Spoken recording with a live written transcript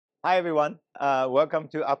Hi everyone, welcome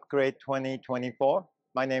to Upgrade 2024.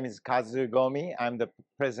 My name is Kazuhiro Gomi. I'm the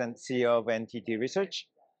President CEO of NTT Research.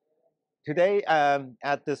 Today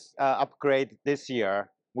at this Upgrade this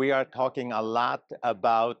year, we are talking a lot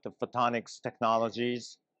about the photonics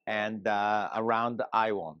technologies and around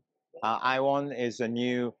IOWN. IOWN is a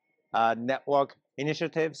new network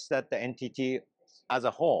initiatives that the NTT as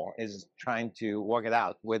a whole is trying to work it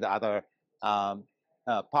out with other um,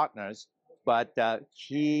 partners. But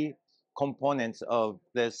key components of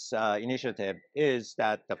this initiative is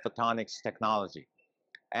that the photonics technology.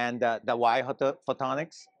 And the why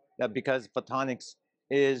photonics? Because photonics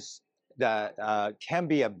is can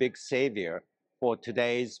be a big savior for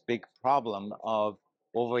today's big problem of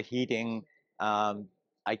overheating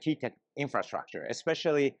IT tech infrastructure,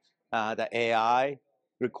 especially the AI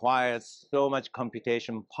requires so much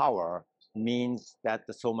computation power, means that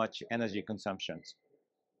so much energy consumptions.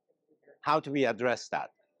 How do we address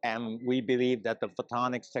that? And we believe that the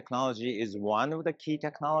photonics technology is one of the key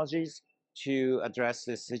technologies to address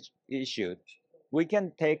this issue. We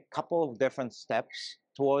can take a couple of different steps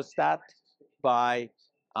towards that by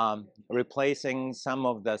replacing some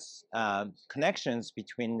of the connections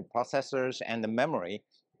between the processors and the memory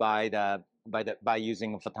by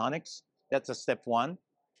using photonics. That's a step one.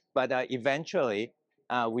 But eventually,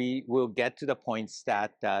 we will get to the points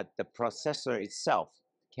that the processor itself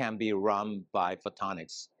can be run by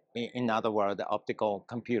photonics. In other words, the optical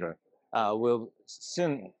computer will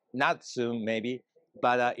soon, not soon maybe,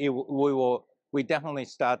 but we definitely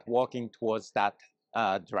start walking towards that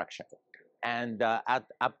direction. And at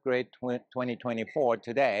Upgrade 2024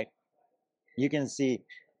 today, you can see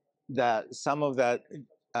some of the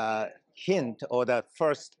hint or the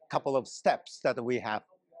first couple of steps that we have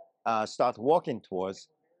start walking towards.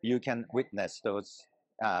 You can witness those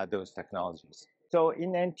technologies. So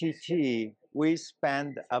in NTT, we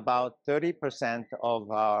spend about 30%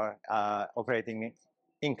 of our operating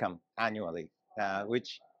income annually,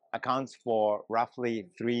 which accounts for roughly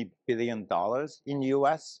 $3 billion in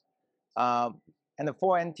US. And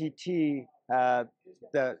for NTT,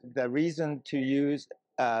 the reason to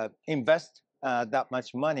invest that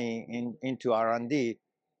much money into R&D,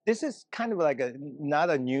 this is kind of like not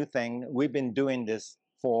a new thing. We've been doing this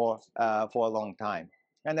for a long time.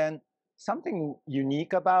 And then something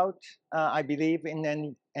unique about, I believe,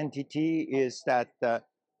 in NTT is that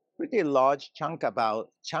pretty large chunk of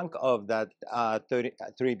that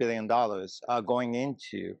 $3 billion are going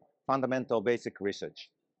into fundamental basic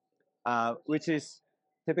research, which is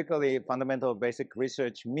typically fundamental basic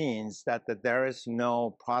research means that there is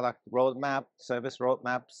no product roadmap, service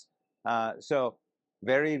roadmaps. So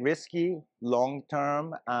very risky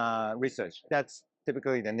long-term research. That's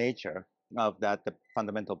typically the nature of the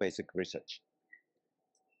fundamental basic research.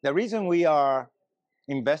 The reason we are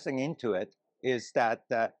investing into it is that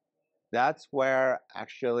that's where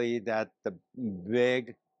actually the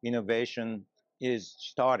big innovation is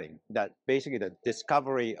starting. That basically the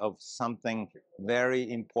discovery of something very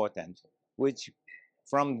important, which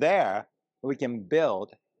from there we can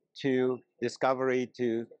build to discovery,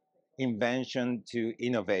 to invention, to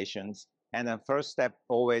innovations. And the first step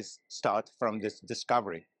always starts from this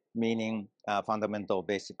discovery, meaning fundamental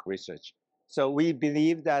basic research. So we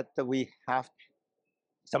believe that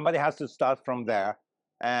somebody has to start from there.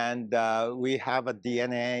 And we have a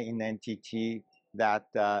DNA in NTT that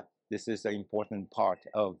this is an important part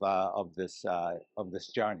of this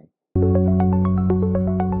journey.